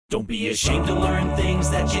Don't be ashamed to learn things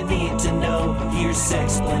that you need to know. Here's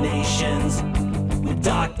Sexplanations with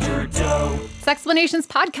Dr. Doe. Sexplanations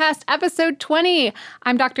Podcast, episode 20.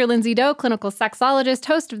 I'm Dr. Lindsay Doe, clinical sexologist,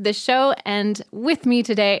 host of this show, and with me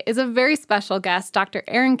today is a very special guest, Dr.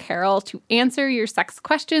 Aaron Carroll, to answer your sex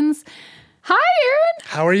questions. Hi, Aaron.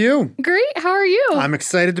 How are you? Great. How are you? I'm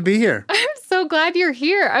excited to be here. I'm so glad you're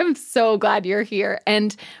here.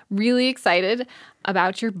 And really excited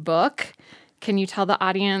about your book. Can you tell the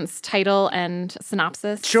audience title and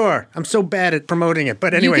synopsis? Sure. I'm so bad at promoting it,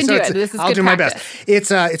 but anyway, you can do it. This is I'll good do practice. my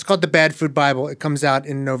best. It's called The Bad Food Bible. It comes out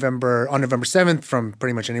on November 7th from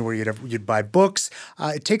pretty much anywhere you'd buy books.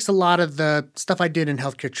 It takes a lot of the stuff I did in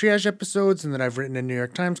healthcare triage episodes and that I've written in New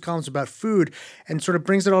York Times columns about food and sort of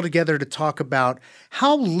brings it all together to talk about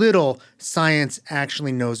how little science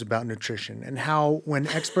actually knows about nutrition and how when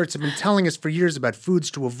experts have been telling us for years about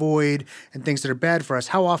foods to avoid and things that are bad for us,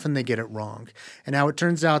 how often they get it wrong. And now it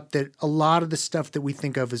turns out that a lot of the stuff that we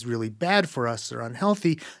think of as really bad for us or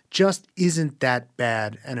unhealthy just isn't that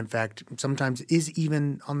bad. And in fact, sometimes is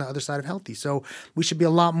even on the other side of healthy. So we should be a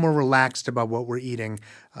lot more relaxed about what we're eating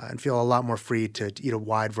and feel a lot more free to eat a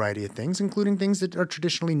wide variety of things, including things that are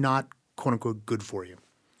traditionally not, quote unquote, good for you.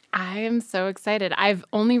 I am so excited. I've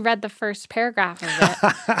only read the first paragraph of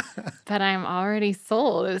it, but I'm already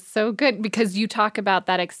sold. It's so good because you talk about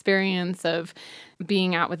that experience of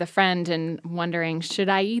being out with a friend and wondering, should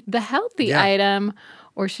I eat the healthy item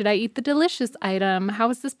or should I eat the delicious item? How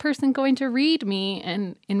is this person going to read me?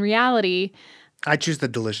 And in reality, I choose the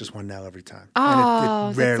delicious one now every time. Oh,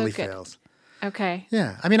 and it rarely that's so good. fails. Okay.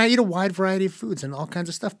 Yeah. I mean, I eat a wide variety of foods and all kinds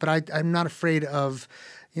of stuff, but I'm not afraid of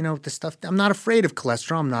the stuff. I'm not afraid of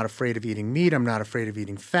cholesterol. I'm not afraid of eating meat. I'm not afraid of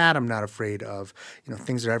eating fat. I'm not afraid of,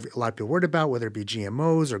 things that a lot of people are worried about, whether it be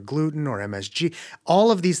GMOs or gluten or MSG.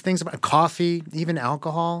 All of these things about coffee, even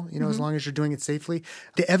alcohol, as long as you're doing it safely.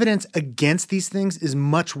 The evidence against these things is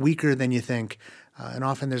much weaker than you think. And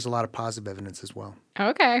often there's a lot of positive evidence as well.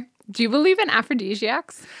 Okay. Do you believe in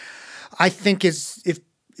aphrodisiacs? I think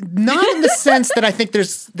not in the sense that I think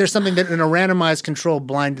there's something that in a randomized controlled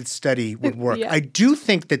blinded study would work. Yeah. I do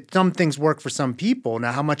think that some things work for some people.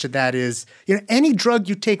 Now, how much of that is, any drug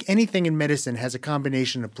you take, anything in medicine has a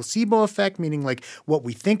combination of placebo effect, meaning like what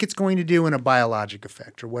we think it's going to do, and a biologic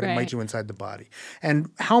effect or what it might do inside the body. And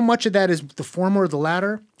how much of that is the former or the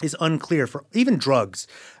latter is unclear for even drugs.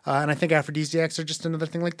 And I think aphrodisiacs are just another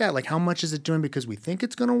thing like that. Like how much is it doing because we think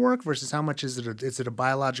it's going to work versus how much is it a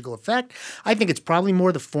biological effect? I think it's probably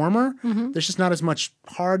more the former. Mm-hmm. There's just not as much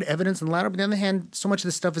hard evidence in the latter. But on the other hand, so much of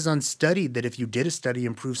this stuff is unstudied that if you did a study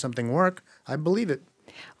and prove something work, I believe it.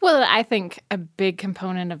 Well, I think a big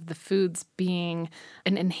component of the foods being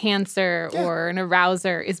an enhancer or an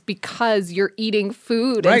arouser is because you're eating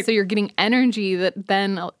food. Right. And so you're getting energy that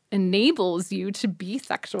then enables you to be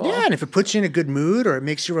sexual. Yeah, and if it puts you in a good mood or it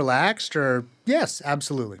makes you relaxed yes,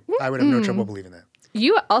 absolutely. I would have no trouble believing that.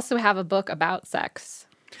 You also have a book about sex.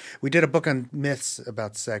 We did a book on myths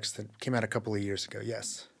about sex that came out a couple of years ago,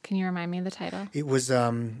 yes. Can you remind me of the title? It was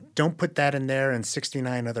Don't Put That in There and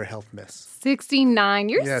 69 Other Health Myths. 69.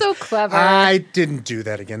 You're so clever. I didn't do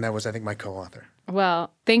that again. That was, I think, my co-author.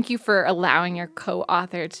 Well, thank you for allowing your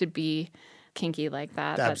co-author to be kinky like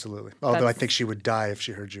that. Absolutely. Although I think she would die if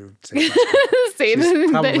she heard you say that.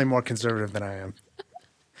 She's probably more conservative than I am.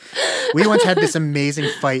 We once had this amazing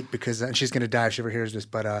fight because, and she's going to die if she ever hears this,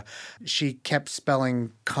 but she kept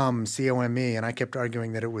spelling cum, C-O-M-E, and I kept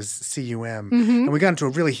arguing that it was C-U-M. Mm-hmm. And we got into a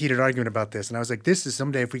really heated argument about this. And I was like, this is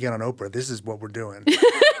someday if we get on Oprah, this is what we're doing.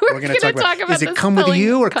 We're going to talk about is it come with a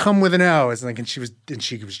U or come with an O? And she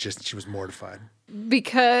was mortified.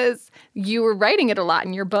 Because you were writing it a lot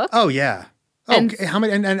in your book. Oh, yeah. And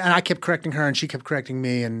I kept correcting her and she kept correcting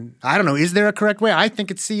me. And I don't know, is there a correct way? I think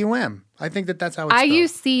it's C-U-M. I think that's how it's spelled. I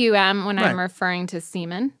use C-U-M when I'm referring to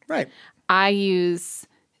semen. Right. I use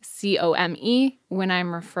C-O-M-E when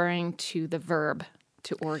I'm referring to the verb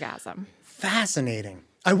to orgasm. Fascinating.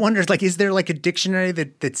 I wonder, is there a dictionary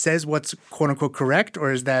that says what's quote unquote correct,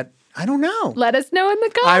 or is that I don't know. Let us know in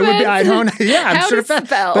the comments. I'm sort of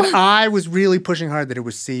spell. But I was really pushing hard that it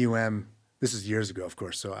was C-U-M. This is years ago, of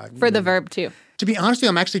course. So for the verb too. To be honest with you,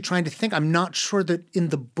 I'm actually trying to think. I'm not sure that in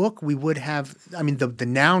the book we would have. I mean, the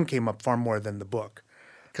noun came up far more than the book,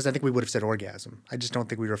 because I think we would have said orgasm. I just don't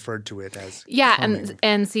think we referred to it as coming.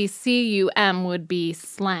 and see, C-U-M would be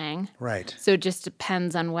slang. Right. So it just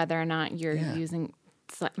depends on whether or not you're using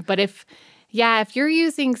slang. But if you're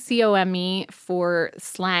using C-O-M-E for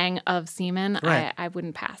slang of semen, right. I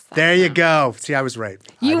wouldn't pass that. There you go. See, I was right.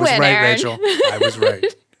 You I was win, right, Aaron. Rachel. I was right.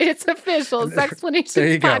 It's official.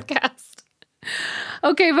 Sexplanations podcast.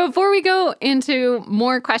 Okay, before we go into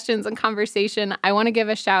more questions and conversation, I want to give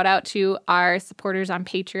a shout out to our supporters on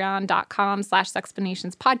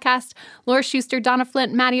patreon.com/Sexplanations podcast. Laura Schuster, Donna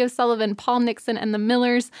Flint, Maddie O'Sullivan, Paul Nixon, and the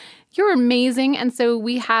Millers. You're amazing, and so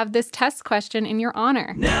we have this test question in your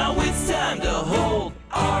honor. Now it's time to hold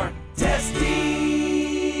our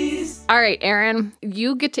testes. All right, Aaron,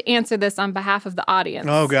 you get to answer this on behalf of the audience.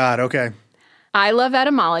 Oh, God. Okay. I love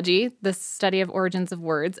etymology, the study of origins of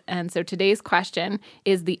words, and so today's question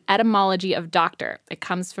is the etymology of doctor. It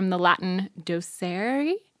comes from the Latin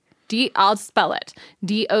docere. I'll spell it.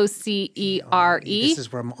 Docere. This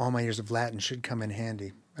is where all my years of Latin should come in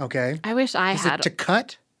handy. Okay. I wish I Is had. it to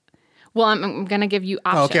cut? Well, I'm going to give you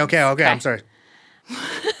Oh, options. okay. I'm sorry.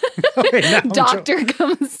 Okay, now I'm Doctor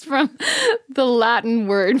comes from the Latin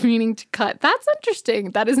word meaning to cut. That's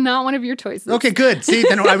interesting. That is not one of your choices. Okay, good. See,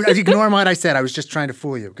 then I ignore what I said. I was just trying to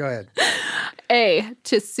fool you. Go ahead. A,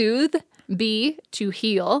 to soothe. B, to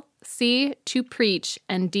heal. C, to preach.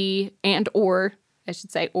 And D, or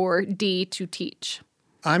D, to teach.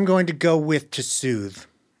 I'm going to go with to soothe.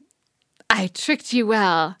 I tricked you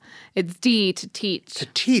well. It's D, to teach. To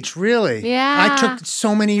teach, really? Yeah. I took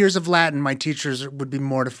so many years of Latin, my teachers would be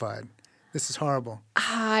mortified. This is horrible.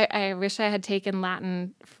 I wish I had taken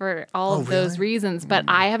Latin for all of really? those reasons, but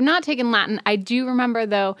I have not taken Latin. I do remember,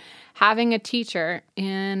 though, having a teacher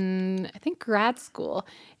in, I think, grad school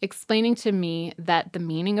explaining to me that the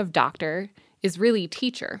meaning of doctor is really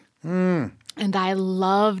teacher. And I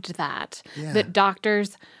loved that, that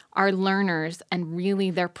doctors are learners, and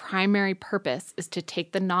really their primary purpose is to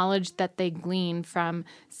take the knowledge that they glean from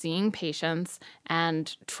seeing patients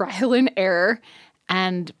and trial and error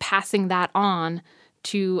and passing that on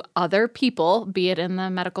to other people, be it in the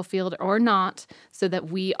medical field or not, so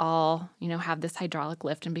that we all, have this hydraulic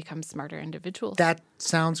lift and become smarter individuals. That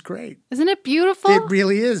sounds great. Isn't it beautiful? It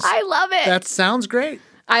really is. I love it. That sounds great.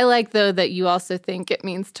 I like, though, that you also think it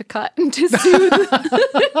means to cut and to soothe.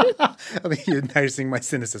 I think you're noticing my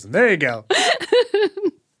cynicism. There you go.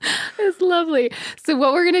 It's lovely. So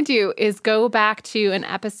what we're going to do is go back to an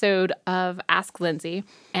episode of Ask Lindsay,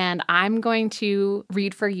 and I'm going to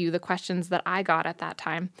read for you the questions that I got at that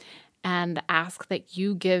time and ask that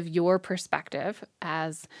you give your perspective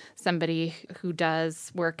as somebody who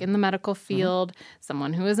does work in the medical field,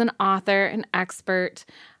 someone who is an author, an expert,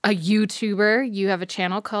 a YouTuber. You have a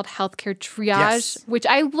channel called Healthcare Triage, Yes. which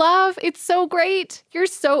I love. It's so great.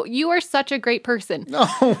 You are such a great person.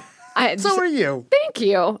 Oh, so are you. Thank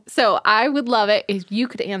you. So I would love it if you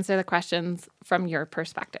could answer the questions from your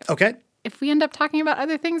perspective. Okay. If we end up talking about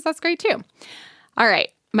other things, that's great too. All right.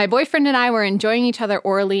 My boyfriend and I were enjoying each other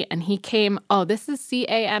orally, and he came. Oh, this is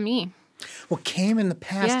CAME. Well, came in the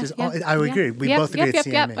past I would agree. We both agree it's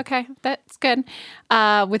CME. Yep. Okay, that's good.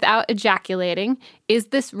 Without ejaculating, is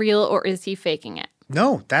this real or is he faking it?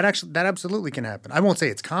 No, that absolutely can happen. I won't say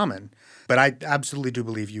it's common, but I absolutely do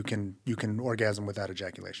believe you can orgasm without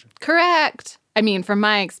ejaculation. Correct. I mean, from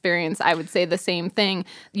my experience, I would say the same thing.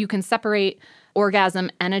 You can separate orgasm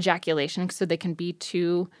and ejaculation so they can be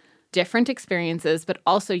two different experiences, but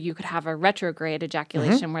also you could have a retrograde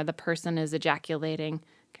ejaculation where the person is ejaculating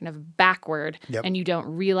kind of backward and you don't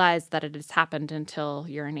realize that it has happened until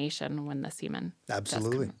urination when the semen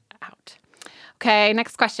Absolutely. does come out. Okay,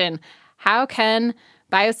 next question. How can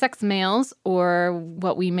biosex males, or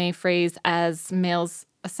what we may phrase as males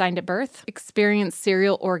assigned at birth, experience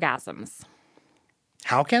serial orgasms?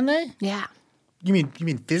 How can they? Yeah. You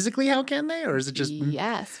mean physically? How can they, or is it just?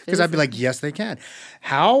 Yes. Because I'd be like, yes, they can.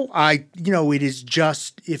 How? It is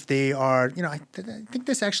just if they are. I think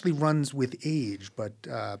this actually runs with age, but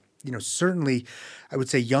certainly, I would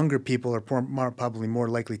say younger people are probably more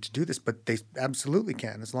likely to do this, but they absolutely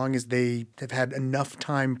can as long as they have had enough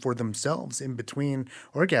time for themselves in between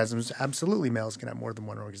orgasms. Absolutely, males can have more than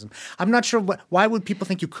one orgasm. I'm not sure why would people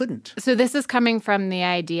think you couldn't. So this is coming from the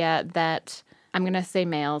idea that I'm going to say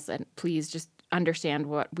males, and please just understand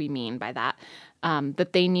what we mean by that,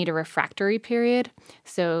 that they need a refractory period.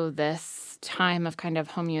 So this time of kind of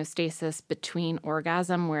homeostasis between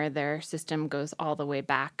orgasm where their system goes all the way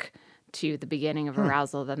back to the beginning of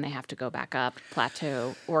arousal, then they have to go back up,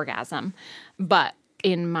 plateau orgasm. But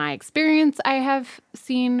in my experience, I have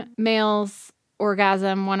seen males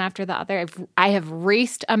orgasm one after the other. I have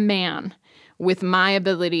raced a man with my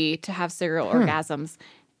ability to have serial orgasms,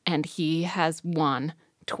 and he has won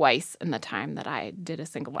twice in the time that I did a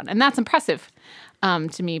single one. And that's impressive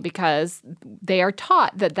to me because they are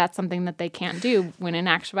taught that that's something that they can't do when in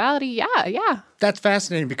actuality, yeah. That's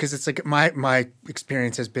fascinating because it's like my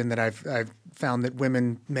experience has been that I've found that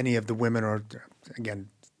many of the women are, again,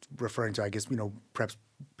 referring to, I guess, perhaps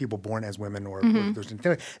people born as women or those,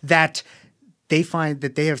 that they find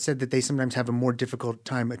that they have said that they sometimes have a more difficult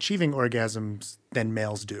time achieving orgasms than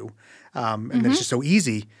males do. And that it's just so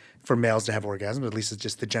easy for males to have orgasms, at least it's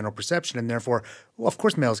just the general perception. And therefore, well, of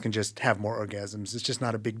course, males can just have more orgasms. It's just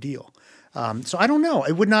not a big deal. So I don't know.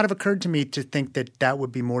 It would not have occurred to me to think that that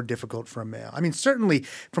would be more difficult for a male. I mean, certainly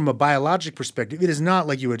from a biologic perspective, it is not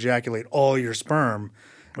like you ejaculate all your sperm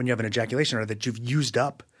when you have an ejaculation, or that you've used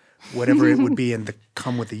up whatever it would be in the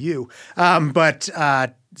come with the U.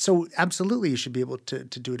 So absolutely you should be able to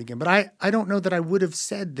do it again. But I don't know that I would have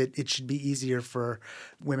said that it should be easier for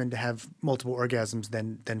women to have multiple orgasms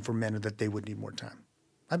than for men, or that they would need more time.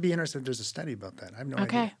 I'd be interested if there's a study about that. I have no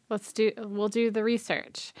idea. Okay, we'll do the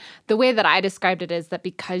research. The way that I described it is that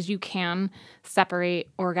because you can separate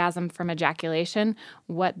orgasm from ejaculation,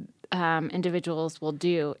 what individuals will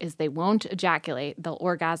do is they won't ejaculate. They'll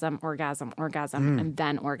orgasm, and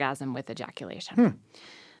then orgasm with ejaculation.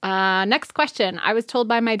 Next question. I was told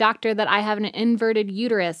by my doctor that I have an inverted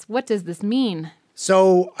uterus. What does this mean?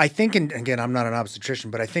 So I think, again, I'm not an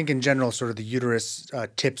obstetrician, but I think in general, sort of the uterus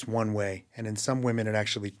tips one way, and in some women it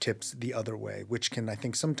actually tips the other way, which can, I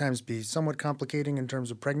think, sometimes be somewhat complicating in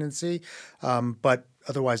terms of pregnancy, but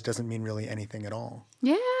otherwise doesn't mean really anything at all.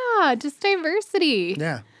 Yeah, just diversity.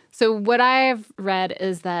 Yeah. So what I've read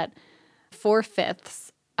is that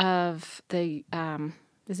 4/5 of the,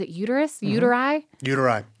 is it uterus? Uteri?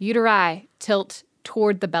 Uteri tilt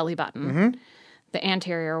toward the belly button. The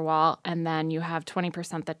anterior wall, and then you have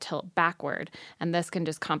 20% that tilt backward. And this can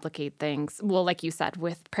just complicate things, well, like you said,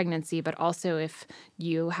 with pregnancy, but also if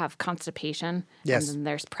you have constipation, yes, and then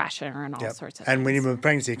there's pressure and all sorts of things. And when you have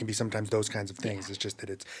pregnancy, it can be sometimes those kinds of things. Yeah. It's just that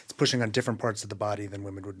it's pushing on different parts of the body than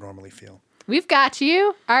women would normally feel. We've got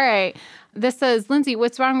you. All right. This says, Lindsay,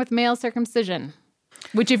 what's wrong with male circumcision?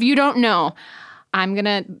 Which, if you don't know, I'm going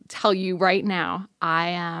to tell you right now, I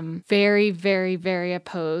am very, very, very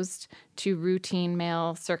opposed to routine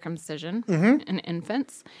male circumcision in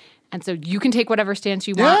infants. And so you can take whatever stance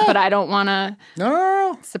you want, but I don't want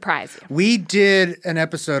to surprise you. We did an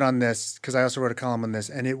episode on this because I also wrote a column on this,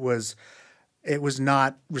 and it was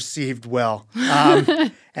not received well.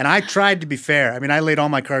 And I tried to be fair. I mean, I laid all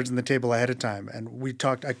my cards on the table ahead of time, and we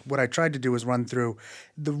talked. What I tried to do was run through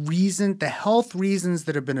the health reasons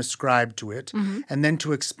that have been ascribed to it, and then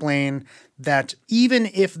to explain that even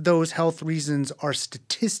if those health reasons are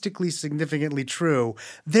statistically significantly true,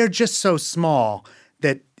 they're just so small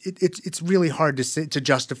that it's really hard to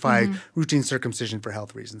justify routine circumcision for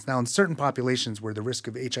health reasons. Now, in certain populations where the risk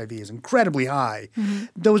of HIV is incredibly high,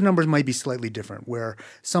 those numbers might be slightly different, where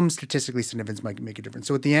some statistically significance might make a difference.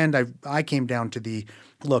 So at the end, I came down to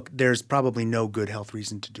look, there's probably no good health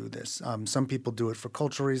reason to do this. Some people do it for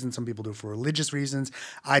cultural reasons. Some people do it for religious reasons.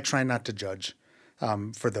 I try not to judge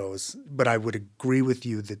for those. But I would agree with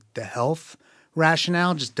you that the health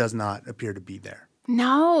rationale just does not appear to be there.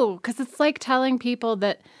 No, because it's like telling people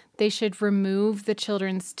that they should remove the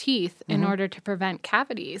children's teeth in order to prevent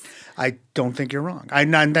cavities. I don't think you're wrong.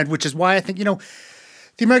 Which is why I think,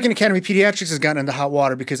 the American Academy of Pediatrics has gotten into hot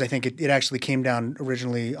water because I think it actually came down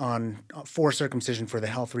originally for circumcision for the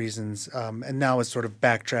health reasons, and now it's sort of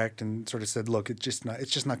backtracked and sort of said, look, it's just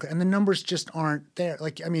not clear. And the numbers just aren't there.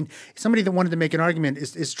 Somebody that wanted to make an argument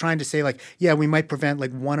is trying to say, we might prevent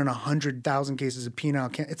 1 in 100,000 cases of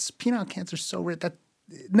penile cancer. Penile cancer is so rare that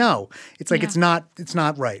it's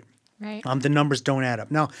not right. Right. The numbers don't add up.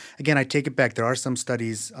 Now, again, I take it back. There are some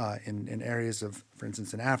studies in areas of, for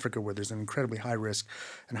instance, in Africa, where there's an incredibly high risk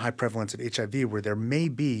and high prevalence of HIV, where there may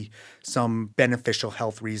be some beneficial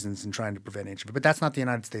health reasons in trying to prevent HIV. But that's not the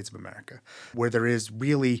United States of America, where there is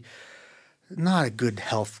really not a good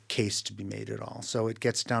health case to be made at all. So it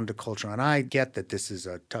gets down to culture. And I get that this is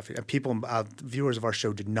a tough – people, viewers of our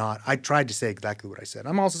show did not – I tried to say exactly what I said.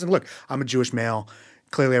 I'm also saying, look, I'm a Jewish male.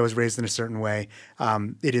 Clearly, I was raised in a certain way.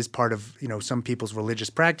 It is part of, some people's religious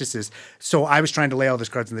practices. So I was trying to lay all those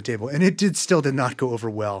cards on the table, and it still did not go over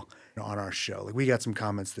well on our show. We got some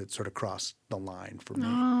comments that sort of crossed the line for me.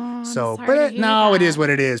 It is what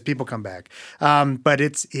it is. People come back. But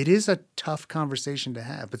it is a tough conversation to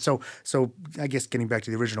have. But so I guess getting back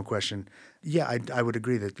to the original question, I would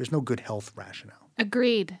agree that there's no good health rationale.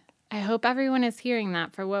 Agreed. I hope everyone is hearing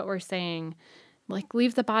that for what we're saying.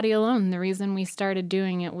 Leave the body alone. The reason we started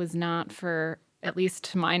doing it was not for, at least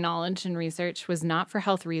to my knowledge and research, was not for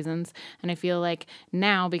health reasons. And I feel like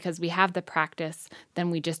now, because we have the practice,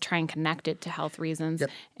 then we just try and connect it to health reasons. Yep.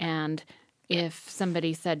 And if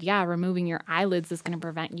somebody said, removing your eyelids is going to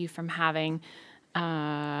prevent you from having,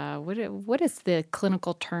 what is the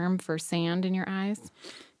clinical term for sand in your eyes?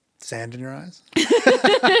 Sand in your eyes?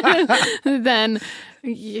 Then,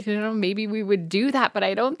 maybe we would do that, but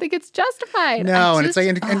I don't think it's justified. No, and it's like,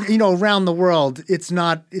 and around the world, it's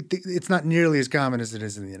not nearly as common as it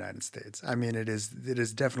is in the United States. I mean, it is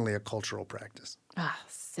definitely a cultural practice.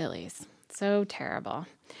 Sillies. So terrible.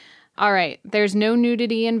 All right. There's no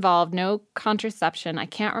nudity involved, no contraception. I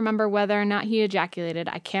can't remember whether or not he ejaculated.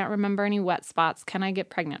 I can't remember any wet spots. Can I get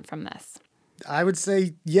pregnant from this? I would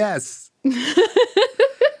say yes.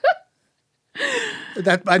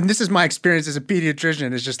 This is my experience as a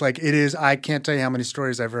pediatrician. It's just like it is. I can't tell you how many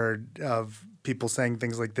stories I've heard of people saying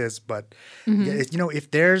things like this. But,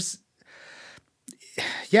 if there's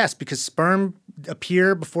 – yes, because sperm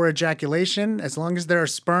appear before ejaculation. As long as there are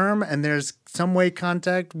sperm and there's some way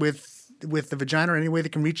contact with the vagina or any way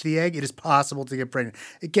that can reach the egg, it is possible to get pregnant.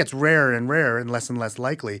 It gets rarer and rarer and less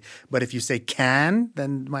likely. But if you say can,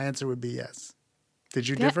 then my answer would be yes. Did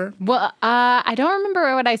you differ? Well, I don't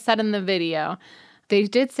remember what I said in the video. They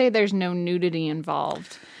did say there's no nudity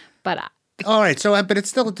involved, but all right. So, but it's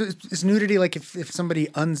still is nudity like if somebody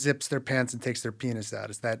unzips their pants and takes their penis out?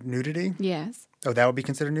 Is that nudity? Yes. Oh, that would be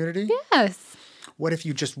considered nudity? Yes. What if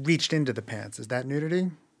you just reached into the pants? Is that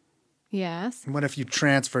nudity? Yes. And what if you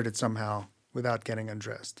transferred it somehow without getting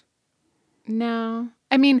undressed? No.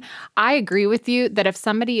 I mean, I agree with you that if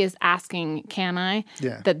somebody is asking, can I,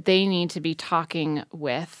 that they need to be talking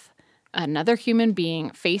with another human being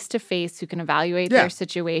face to face who can evaluate their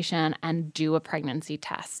situation and do a pregnancy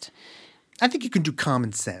test. I think you can do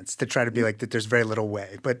common sense to try to be like that there's very little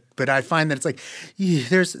way. But I find that it's like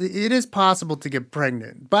it is possible to get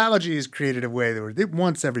pregnant. Biology has created a way that it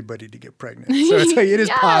wants everybody to get pregnant. So it's like it is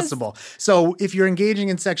possible. So if you're engaging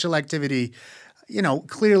in sexual activity,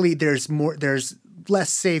 clearly there's less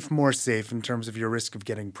safe, more safe in terms of your risk of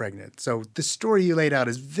getting pregnant. So the story you laid out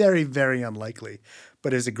is very, very unlikely.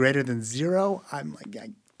 But is it greater than zero? I'm like,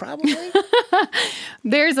 probably.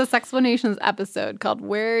 There's a Sexplanations episode called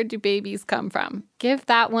Where Do Babies Come From? Give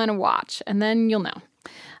that one a watch, and then you'll know.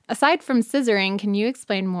 Aside from scissoring, can you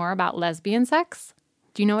explain more about lesbian sex?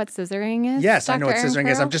 Do you know what scissoring is? Yes, Dr. I know what scissoring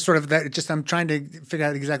is. Farrell? I'm just sort of I'm trying to figure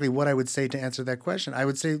out exactly what I would say to answer that question. I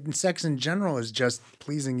would say sex in general is just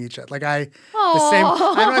pleasing each other. Like I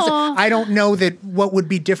don't know that what would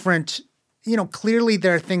be different. Clearly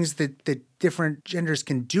there are things that different genders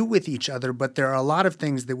can do with each other, but there are a lot of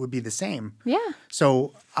things that would be the same. Yeah.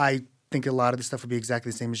 So I think a lot of the stuff would be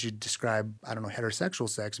exactly the same as you describe, I don't know, heterosexual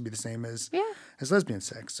sex would be the same as lesbian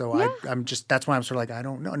sex. So that's why I'm sort of like, I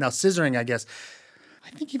don't know. Now scissoring, I guess, I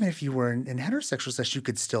think even if you were in heterosexual sex, you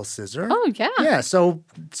could still scissor. Oh, yeah. Yeah. So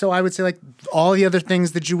I would say like all the other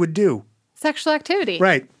things that you would do. Sexual activity.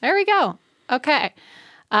 Right. There we go. Okay.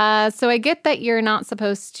 So I get that you're not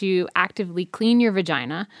supposed to actively clean your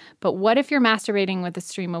vagina, but what if you're masturbating with a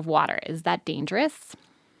stream of water? Is that dangerous?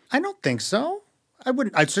 I don't think so.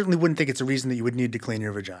 I certainly wouldn't think it's a reason that you would need to clean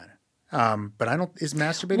your vagina. But is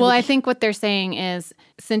masturbating? Well, I think what they're saying is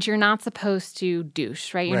since you're not supposed to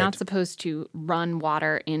douche, right? You're not supposed to run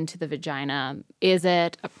water into the vagina. Is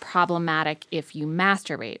it problematic if you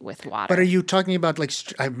masturbate with water? But are you talking about like?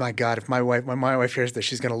 My God, if when my wife hears this,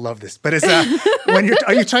 she's gonna love this. But is are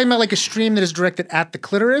you talking about like a stream that is directed at the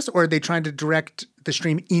clitoris, or are they trying to direct the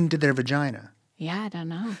stream into their vagina? Yeah, I don't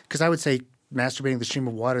know. Because I would say masturbating the stream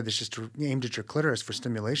of water that's just aimed at your clitoris for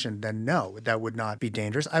stimulation, then no, that would not be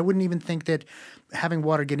dangerous. I wouldn't even think that having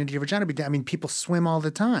water get into your vagina would be people swim all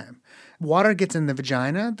the time. Water gets in the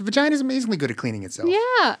vagina. The vagina is amazingly good at cleaning itself.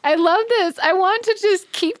 Yeah, I love this. I want to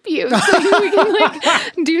just keep you so we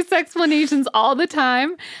can do Sexplanations all the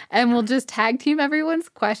time, and we'll just tag team everyone's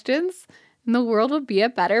questions, and the world will be a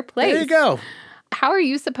better place. There you go. How are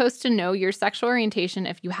you supposed to know your sexual orientation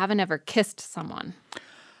if you haven't ever kissed someone?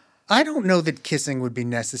 I don't know that kissing would be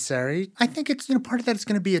necessary. I think it's, part of that is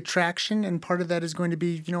going to be attraction, and part of that is going to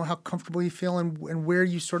be, how comfortable you feel and where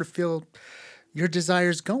you sort of feel your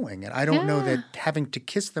desire's going. And I don't know that having to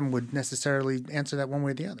kiss them would necessarily answer that one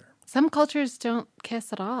way or the other. Some cultures don't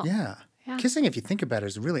kiss at all. Yeah. Kissing, if you think about it,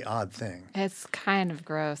 is a really odd thing. It's kind of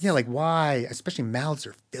gross. Yeah, like why? Especially mouths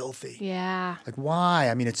are filthy. Yeah. Like why?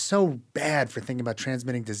 I mean, it's so bad for thinking about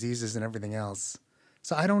transmitting diseases and everything else.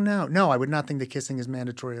 So I don't know. No, I would not think that kissing is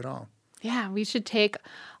mandatory at all. Yeah, we should take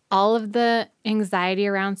all of the anxiety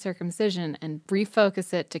around circumcision and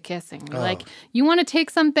refocus it to kissing. We're like, you want to take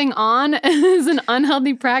something on as an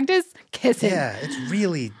unhealthy practice? Kiss it. Yeah, it's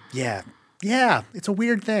really, yeah, it's a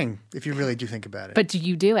weird thing if you really do think about it. But do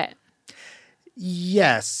you do it?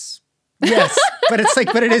 Yes, but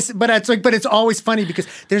it's always funny because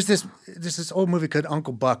there's this old movie called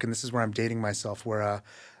Uncle Buck, and this is where I'm dating myself, where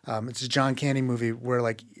It's a John Candy movie where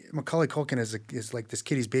like Macaulay Culkin is like this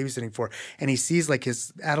kid he's babysitting for, and he sees like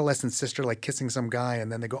his adolescent sister like kissing some guy,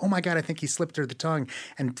 and then they go, "Oh my God, I think he slipped her the tongue."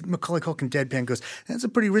 And Macaulay Culkin deadpan goes, "That's a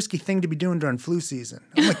pretty risky thing to be doing during flu season."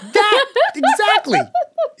 I'm like, that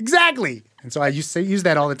exactly. And so I use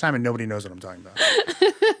that all the time, and nobody knows what I'm talking about.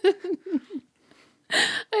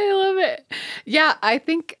 I love it. Yeah, I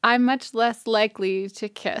think I'm much less likely to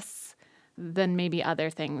kiss than maybe other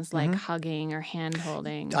things like hugging or hand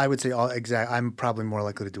holding. I would say I'm probably more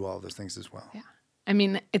likely to do all of those things as well. Yeah. I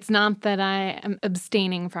mean, it's not that I am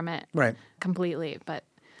abstaining from it completely, but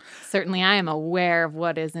certainly I am aware of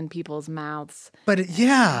what is in people's mouths. But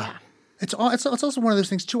yeah. It's also one of those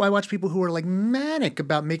things too. I watch people who are like manic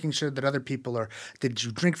about making sure that other people are. Did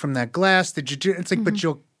you drink from that glass? Did you do? It's like, but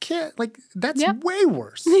you'll can't. Like that's way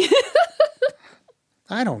worse.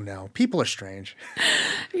 I don't know. People are strange.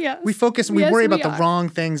 Yes. We focus and we worry about the wrong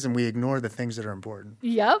things, and we ignore the things that are important.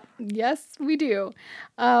 Yep. Yes, we do.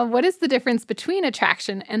 What is the difference between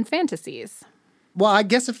attraction and fantasies? Well, I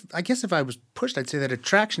guess if I was pushed, I'd say that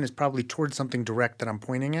attraction is probably towards something direct that I'm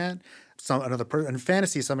pointing at, another person, and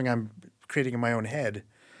fantasy is something I'm creating in my own head.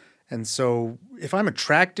 And so if I'm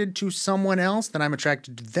attracted to someone else, then I'm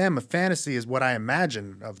attracted to them. A fantasy is what I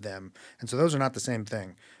imagine of them. And so those are not the same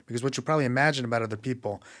thing, because what you probably imagine about other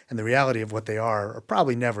people and the reality of what they are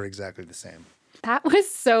probably never exactly the same. That was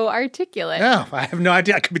so articulate. No, I have no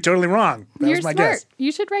idea. I could be totally wrong. That was my smart. guess.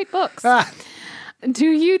 You should write books.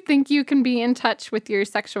 Do you think you can be in touch with your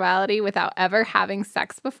sexuality without ever having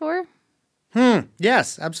sex before?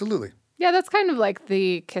 Yes, absolutely. Yeah, that's kind of like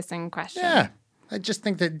the kissing question. Yeah. I just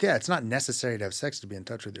think that, it's not necessary to have sex to be in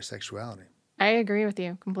touch with your sexuality. I agree with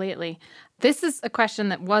you completely. This is a question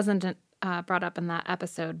that wasn't brought up in that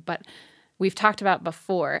episode, but we've talked about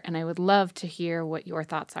before, and I would love to hear what your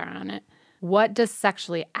thoughts are on it. What does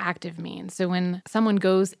sexually active mean? So when someone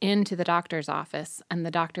goes into the doctor's office and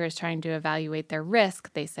the doctor is trying to evaluate their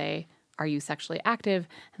risk, they say, "Are you sexually active?"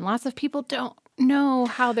 And lots of people don't know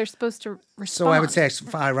how they're supposed to respond. So I would say,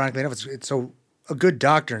 ironically enough, it's so a good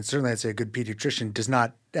doctor, and certainly I'd say a good pediatrician, does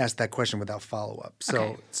not ask that question without follow-up.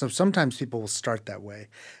 So sometimes people will start that way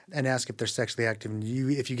and ask if they're sexually active. And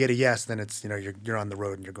if you get a yes, then it's, you're on the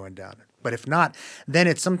road and you're going down. But if not, then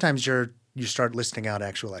it's sometimes you start listing out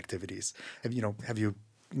actual activities. Have you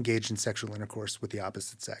engaged in sexual intercourse with the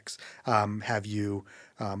opposite sex? Have you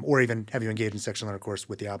engaged in sexual intercourse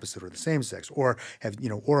with the opposite or the same sex? Or have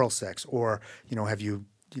oral sex? Or have you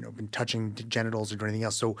been touching genitals or doing anything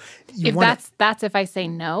else? So that's if I say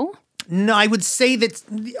no. No, I would say that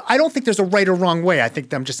I don't think there's a right or wrong way. I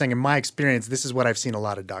think I'm just saying in my experience, this is what I've seen a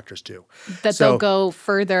lot of doctors do. They'll go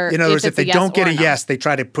further. In other words, if they don't get a yes, they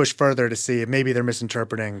try to push further to see if maybe they're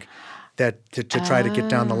misinterpreting that to try to get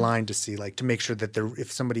down the line to see, like, to make sure that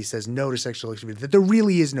if somebody says no to sexual activity, that there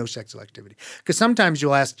really is no sexual activity. Because sometimes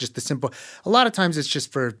you'll ask just a lot of times it's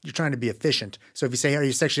just you're trying to be efficient. So if you say, "Are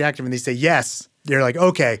you sexually active?" and they say yes, you're like,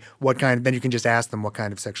 okay, what kind? Then you can just ask them, what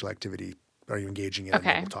kind of sexual activity are you engaging in? Okay.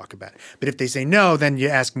 And then we'll talk about it. But if they say no, then you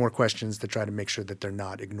ask more questions to try to make sure that they're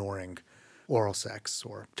not ignoring oral sex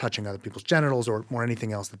or touching other people's genitals or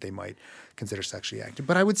anything else that they might consider sexually active.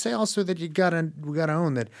 But I would say also that we gotta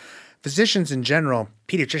own that physicians in general,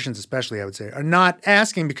 pediatricians especially, I would say, are not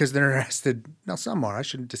asking because they're interested. Now, some are. I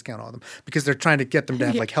shouldn't discount all of them because they're trying to get them to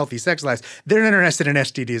have like healthy sex lives. They're interested in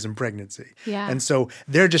STDs and pregnancy. Yeah. And so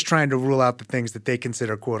they're just trying to rule out the things that they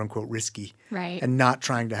consider quote unquote risky. Right. And not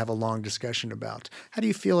trying to have a long discussion about how do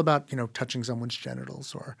you feel about, touching someone's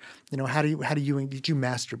genitals or, did you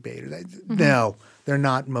masturbate? No, they're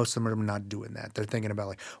not. Most of them are not doing that. They're thinking about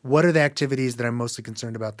like, what are the activities that I'm mostly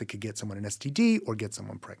concerned about that could get someone an STD or get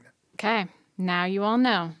someone pregnant? Okay. Now you all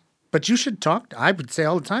know. But you should talk. I would say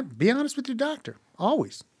all the time, be honest with your doctor.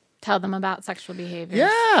 Always. Tell them about sexual behavior.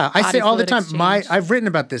 Yeah. I say all the time, I've written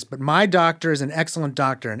about this, but my doctor is an excellent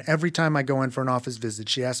doctor. And every time I go in for an office visit,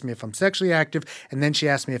 she asks me if I'm sexually active. And then she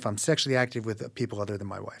asks me if I'm sexually active with people other than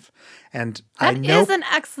my wife. And that is an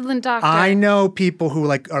excellent doctor. I know people who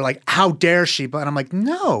are like, how dare she? But I'm like,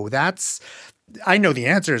 no, I know the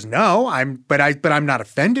answer is no. But I'm not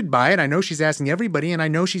offended by it. I know she's asking everybody, and I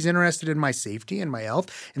know she's interested in my safety and my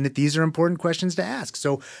health, and that these are important questions to ask.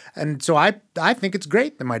 So I think it's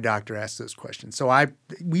great that my doctor asks those questions. So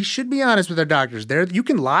we should be honest with our doctors. You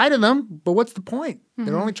can lie to them, but what's the point?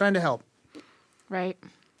 They're only trying to help. Right.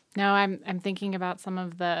 No, I'm thinking about some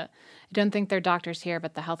of I don't think they're doctors here,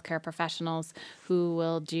 but the healthcare professionals who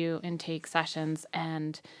will do intake sessions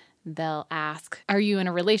and they'll ask, are you in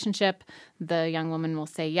a relationship? The young woman will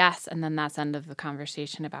say yes, and then that's end of the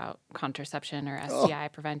conversation about contraception or STI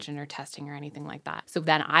prevention or testing or anything like that. So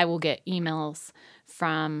then I will get emails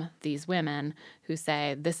from these women who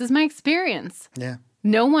say, this is my experience. Yeah.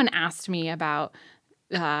 No one asked me about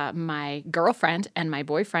my girlfriend and my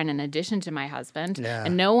boyfriend in addition to my husband. Yeah.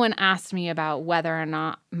 And no one asked me about whether or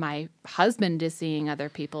not my husband is seeing other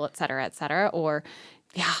people, et cetera, or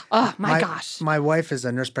yeah. Oh, my gosh. My wife is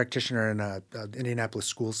a nurse practitioner in a Indianapolis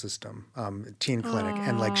school system, teen clinic.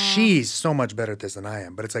 And like, she's so much better at this than I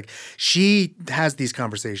am. But it's like, she has these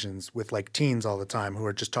conversations with like teens all the time who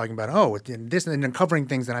are just talking about, this and uncovering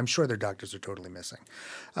things that I'm sure their doctors are totally missing.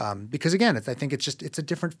 Because again, I think it's a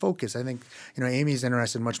different focus. I think, Amy's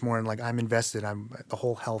interested much more in like, I'm invested. I'm the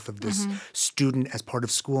whole health of this student as part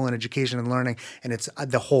of school and education and learning. And it's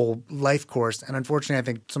the whole life course. And unfortunately, I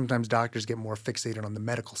think sometimes doctors get more fixated on the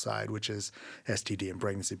medical side, which is STD and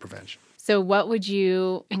pregnancy prevention. So what would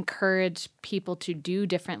you encourage people to do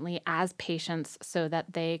differently as patients so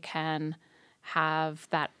that they can have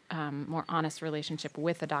that more honest relationship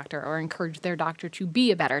with a doctor, or encourage their doctor to be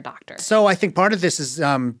a better doctor? So I think part of this is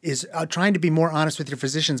trying to be more honest with your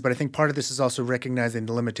physicians, but I think part of this is also recognizing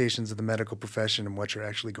the limitations of the medical profession and what you're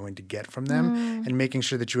actually going to get from them, and making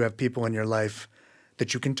sure that you have people in your life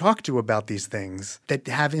that you can talk to about these things, that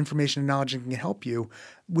have information and knowledge and can help you,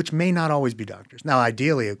 which may not always be doctors. Now,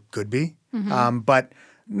 ideally, it could be, but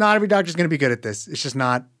not every doctor is going to be good at this. It's just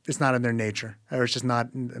not. It's not in their nature, or it's just not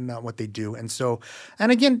what they do. And so,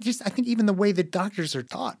 and again, I think even the way that doctors are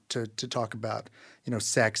taught to talk about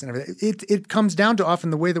sex and everything, it comes down to often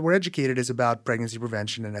the way that we're educated is about pregnancy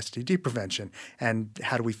prevention and STD prevention, and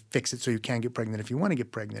how do we fix it so you can get pregnant if you want to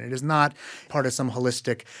get pregnant. It is not part of some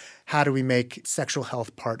holistic, how do we make sexual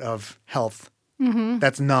health part of health.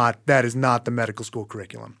 That is not the medical school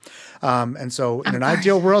curriculum. And so in an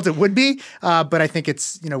ideal world, it would be. But I think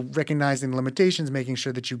it's, recognizing the limitations, making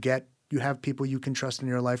sure that you have people you can trust in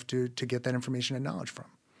your life to get that information and knowledge from.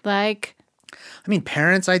 Like? I mean,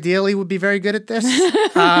 parents ideally would be very good at this.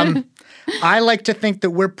 I like to think that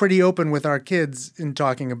we're pretty open with our kids in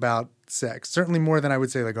talking about sex, certainly more than I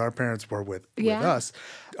would say like our parents were with us.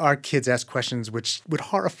 Our kids ask questions which would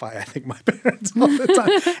horrify, I think, my parents all the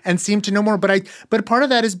time and seem to know more. But part of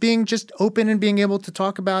that is being just open and being able to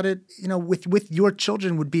talk about it, with your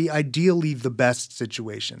children would be ideally the best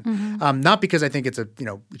situation. Not because I think it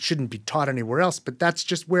shouldn't be taught anywhere else, but that's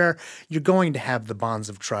just where you're going to have the bonds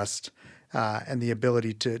of trust. And the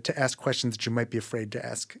ability to ask questions that you might be afraid to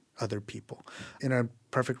ask other people. In a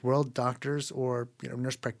perfect world, doctors or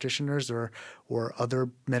nurse practitioners or other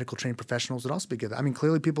medical trained professionals would also be good. I mean,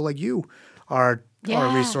 clearly people like you are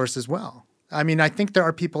a resource as well. I mean, I think there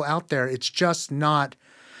are people out there. It's just not.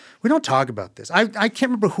 We don't talk about this. I can't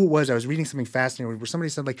remember who it was. I was reading something fascinating where somebody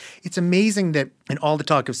said, like, it's amazing that in all the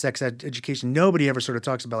talk of sex education, nobody ever sort of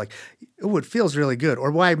talks about, like, oh, it feels really good,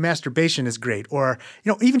 or why masturbation is great, or,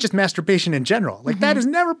 even just masturbation in general. Like, that is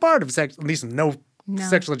never part of sex, at least no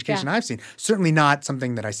sexual education I've seen. Certainly not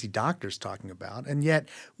something that I see doctors talking about. And yet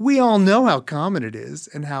we all know how common it is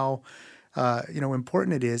and how,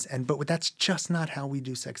 important it is. But that's just not how we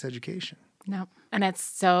do sex education. No. And it's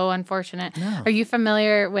so unfortunate. No. Are you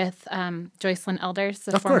familiar with Joycelyn Elders,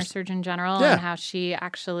 the Of former course. Surgeon General, Yeah. and how she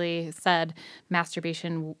actually said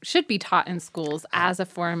masturbation should be taught in schools as a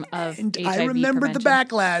form of And HIV I remember prevention. the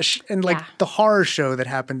backlash and the horror show that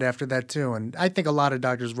happened after that too. And I think a lot of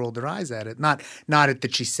doctors rolled their eyes at it. Not at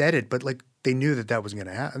that she said it, but like they knew that was going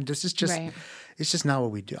to happen. This is just It's just not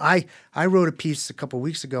what we do. I wrote a piece a couple of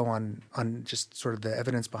weeks ago on just sort of the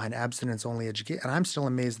evidence behind abstinence-only education, and I'm still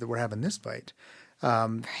amazed that we're having this fight.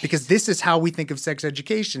 Because this is how we think of sex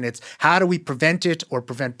education. It's how do we prevent it or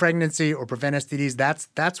prevent pregnancy or prevent STDs.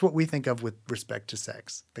 That's what we think of with respect to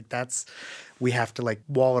sex. Like we have to like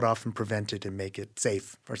wall it off and prevent it and make it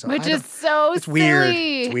safe or something. Which is so it's silly. weird.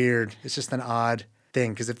 It's weird. It's just an odd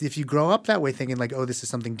thing. Because if you grow up that way thinking like, oh, this is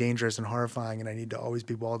something dangerous and horrifying and I need to always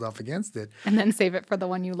be walled off against it. And then save it for the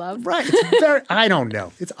one you love. Right. It's very, I don't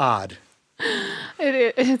know. It's odd.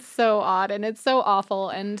 It's so odd and it's so awful.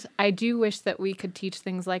 And I do wish that we could teach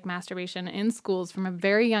things like masturbation in schools from a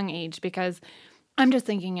very young age, because I'm just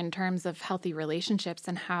thinking in terms of healthy relationships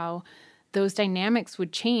and how those dynamics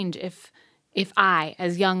would change if I,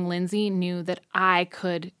 as young Lindsay, knew that I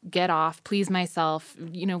could get off, please myself,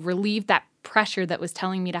 relieve that pressure that was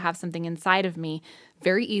telling me to have something inside of me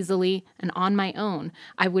very easily and on my own.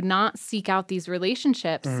 I would not seek out these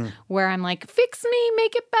relationships where I'm like, fix me,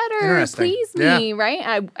 make it better, please me,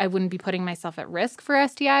 right? I wouldn't be putting myself at risk for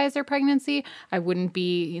STIs or pregnancy. I wouldn't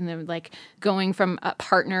be, like going from a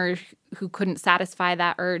partner who couldn't satisfy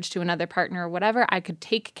that urge to another partner or whatever. I could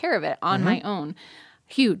take care of it on my own.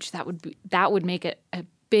 Huge. That would make it a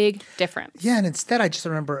big difference. Yeah, and instead I just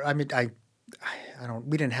remember,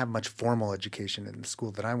 we didn't have much formal education in the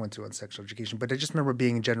school that I went to on sexual education, but I just remember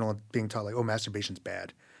being in general being taught like, oh, masturbation's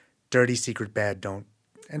bad. Dirty secret bad, don't.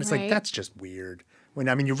 And it's like, that's just weird.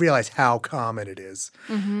 You realize how common it is,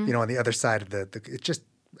 on the other side of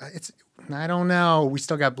I don't know. We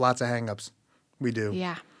still got lots of hangups. We do.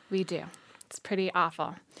 Yeah, we do. It's pretty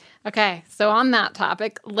awful. Okay, so on that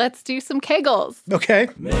topic, let's do some Kegels. Okay.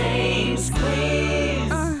 Main squeeze.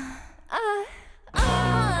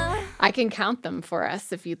 I can count them for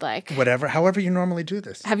us if you'd like. However you normally do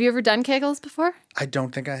this. Have you ever done Kegels before? I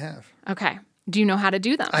don't think I have. Okay. Do you know how to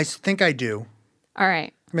do them? I think I do. All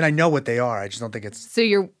right. I know what they are. I just don't think it's... So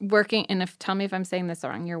you're working, and tell me if I'm saying this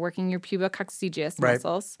wrong, you're working your pubococcygeus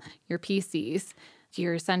muscles, your PCs.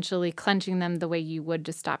 You're essentially clenching them the way you would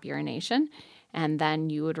to stop urination, and then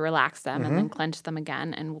you would relax them and then clench them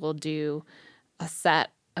again, and we'll do a set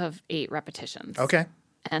of 8 repetitions. Okay.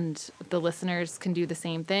 And the listeners can do the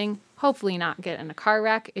same thing. Hopefully not get in a car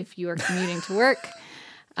wreck if you are commuting to work.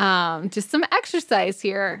 Just some exercise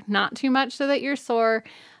here. Not too much so that you're sore,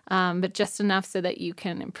 but just enough so that you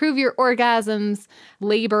can improve your orgasms,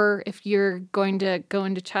 labor if you're going to go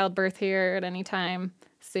into childbirth here at any time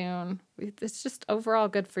soon. It's just overall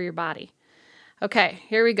good for your body. Okay,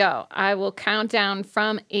 here we go. I will count down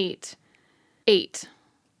from 8. 8.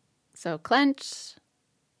 So clench,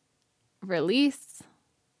 release.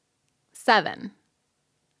 7.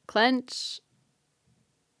 Clench,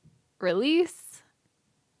 release.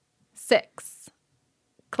 6.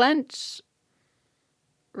 Clench,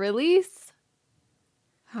 release.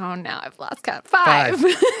 Oh, now I've lost count. 5.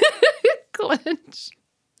 Clench,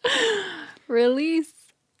 release.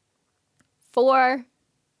 4.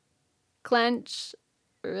 Clench,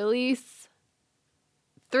 release.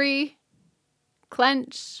 3.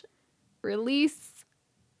 Clench, release.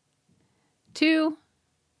 2.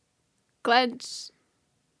 Clench,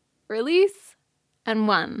 release, and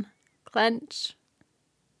 1. Clench,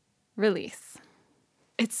 release.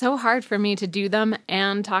 It's so hard for me to do them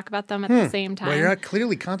and talk about them at the same time. Well, you're not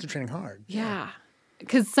clearly concentrating hard. Yeah.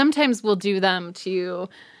 Because sometimes we'll do them to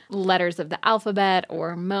letters of the alphabet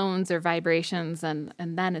or moans or vibrations, and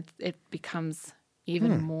then it becomes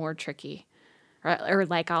even more tricky. Or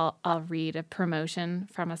like I'll read a promotion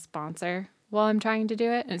from a sponsor while I'm trying to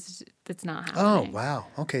do it. It's not happening. Oh, wow.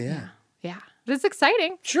 Okay, yeah. Yeah. But it's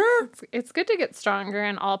exciting. Sure. It's good to get stronger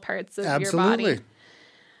in all parts of your Absolutely. body.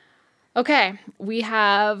 Okay. We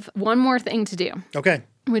have one more thing to do. Okay.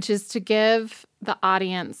 Which is to give the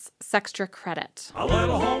audience Sextra credit. A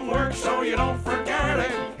little homework so you don't forget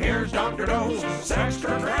it. Here's Dr. Doe's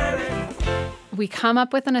Sextra credit. We come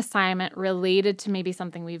up with an assignment related to maybe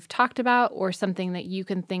something we've talked about or something that you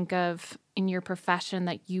can think of in your profession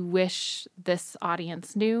that you wish this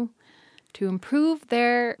audience knew to improve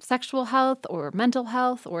their sexual health or mental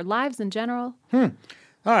health or lives in general. All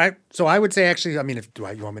right. So I would say actually, you want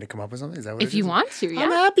me to come up with something? Is that what If you want to, yeah.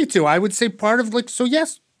 I'm happy to. I would say part of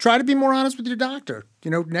yes, try to be more honest with your doctor.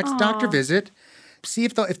 Next doctor visit, see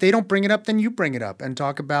if they don't bring it up, then you bring it up and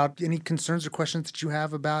talk about any concerns or questions that you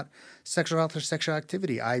have about sexual health or sexual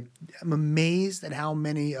activity. I am amazed at how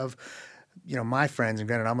many of, my friends, and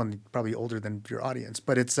granted I'm probably older than your audience,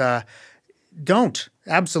 but it's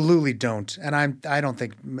absolutely don't. And I don't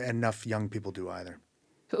think enough young people do either.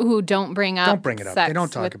 Who don't bring up Don't bring it up. sex They don't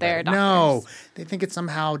talk with about their it. doctors. No, they think it's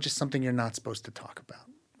somehow just something you're not supposed to talk about,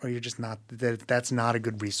 or you're just not. That's not a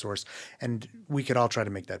good resource, and we could all try to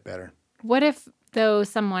make that better. What if, though,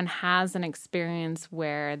 someone has an experience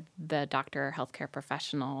where the doctor or healthcare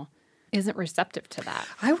professional isn't receptive to that?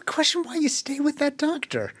 I would question why you stay with that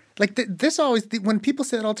doctor. Like when people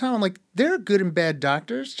say that all the time, I'm like, there are good and bad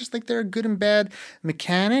doctors, just like there are good and bad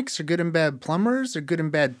mechanics or good and bad plumbers or good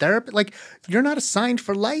and bad therapists. Like, you're not assigned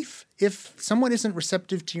for life. If someone isn't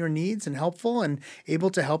receptive to your needs and helpful and able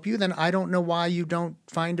to help you, then I don't know why you don't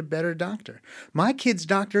find a better doctor. My kid's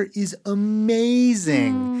doctor is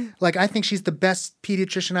amazing. Like, I think she's the best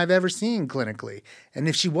pediatrician I've ever seen clinically. And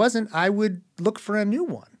if she wasn't, I would look for a new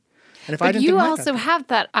one. And if I But didn't you think my also doctor- have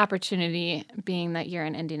that opportunity, being that you're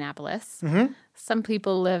in Indianapolis. Some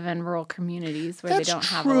people live in rural communities where That's they don't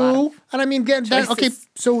have true. a lot of And I mean, again, okay, choices.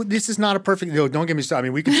 so this is not a perfect, don't get me started. I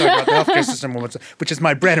mean, we can talk about the healthcare system, which is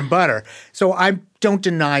my bread and butter. So I don't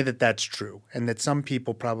deny that that's true and that some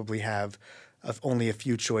people probably have only a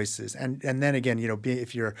few choices. And then again,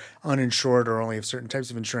 if you're uninsured or only have certain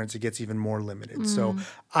types of insurance, it gets even more limited. So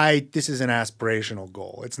this is an aspirational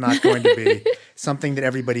goal. It's not going to be something that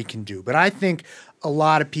everybody can do. But I think a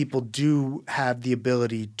lot of people do have the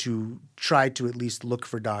ability to try to at least look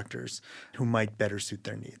for doctors who might better suit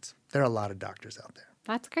their needs. There are a lot of doctors out there.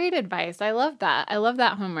 That's great advice. I love that. I love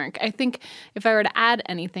that homework. I think if I were to add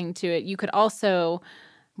anything to it, you could also,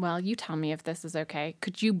 well, you tell me if this is okay.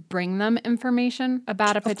 Could you bring them information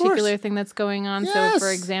about a particular thing that's going on? Yes. So,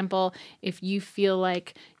 for example, if you feel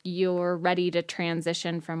like you're ready to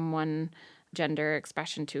transition from one gender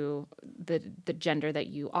expression to the gender that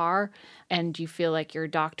you are, and you feel like your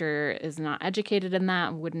doctor is not educated in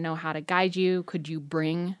that, wouldn't know how to guide you, could you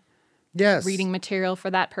bring reading material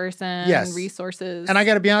for that person, resources? And I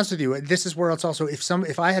got to be honest with you, this is where it's also,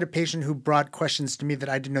 if I had a patient who brought questions to me that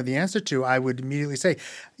I didn't know the answer to, I would immediately say,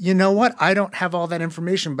 you know what, I don't have all that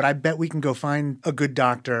information, but I bet we can go find a good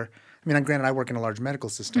doctor. I mean, granted, I work in a large medical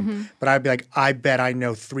system, but I'd be like, I bet I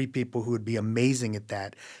know 3 people who would be amazing at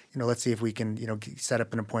that. Let's see if we can, set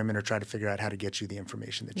up an appointment or try to figure out how to get you the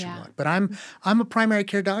information that you want. But I'm a primary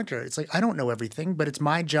care doctor. It's like, I don't know everything, but it's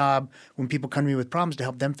my job when people come to me with problems to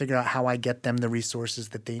help them figure out how I get them the resources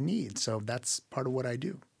that they need. So that's part of what I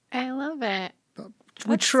do. I love it.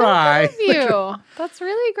 We try. So good of you. That's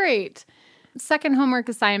really great. Second homework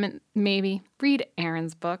assignment, maybe read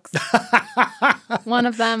Aaron's books. One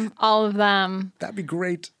of them, all of them. That'd be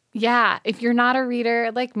great. Yeah. If you're not a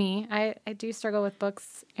reader like me, I do struggle with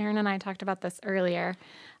books. Aaron and I talked about this earlier.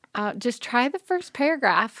 Just try the first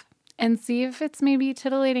paragraph and see if it's maybe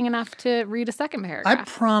titillating enough to read a second paragraph. I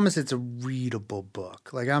promise it's a readable book.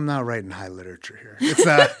 Like, I'm not writing high literature here.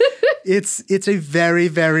 It's a very,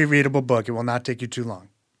 very readable book. It will not take you too long.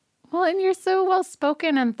 Well, and you're so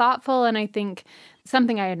well-spoken and thoughtful, and I think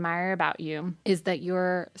something I admire about you is that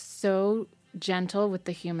you're so gentle with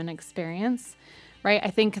the human experience, right? I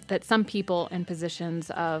think that some people in positions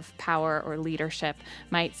of power or leadership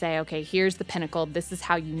might say, okay, here's the pinnacle, this is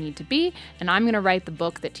how you need to be, and I'm going to write the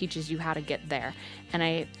book that teaches you how to get there. And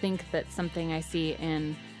I think that something I see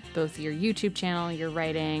in both your YouTube channel, your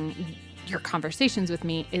writing, your conversations with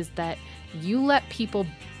me is that you let people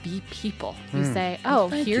be people. You say,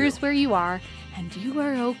 here's where you are, and you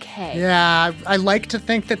are okay. Yeah, I like to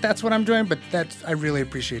think that that's what I'm doing, but I really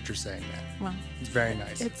appreciate your saying that. Well, it's very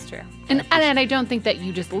nice. It's true. And I don't think that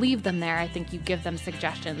you just leave them there. I think you give them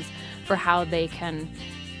suggestions for how they can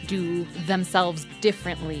do themselves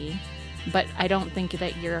differently. But I don't think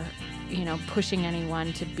that you're, pushing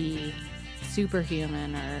anyone to be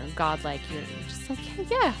superhuman or godlike. You're just like, hey,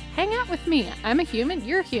 yeah, hang out with me. I'm a human.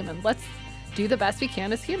 You're a human. Let's do the best we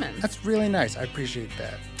can as humans. That's really nice. I appreciate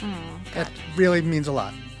that. Oh, that really means a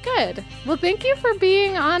lot. Good. Well, thank you for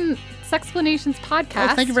being on Sexplanations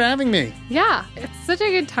podcast. Oh, thank you for having me. Yeah, it's such a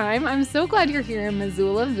good time. I'm so glad you're here in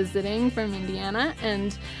Missoula visiting from Indiana.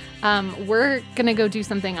 And we're going to go do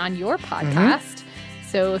something on your podcast.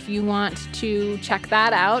 So if you want to check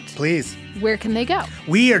that out, please. Where can they go?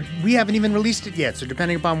 We haven't even released it yet. So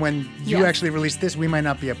depending upon when you actually release this, we might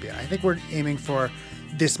not be up yet. I think we're aiming for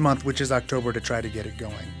this month, which is October, to try to get it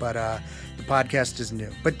going. But the podcast is new.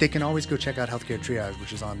 But they can always go check out Healthcare Triage,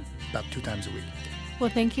 which is on about 2 times a week. Well,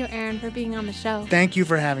 thank you, Aaron, for being on the show. Thank you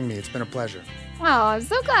for having me. It's been a pleasure. Oh, I'm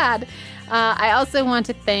so glad. I also want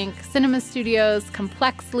to thank Cinema Studios,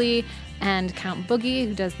 Complexly, and Count Boogie,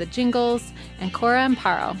 who does the jingles, and Cora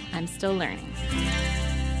Amparo. I'm still learning.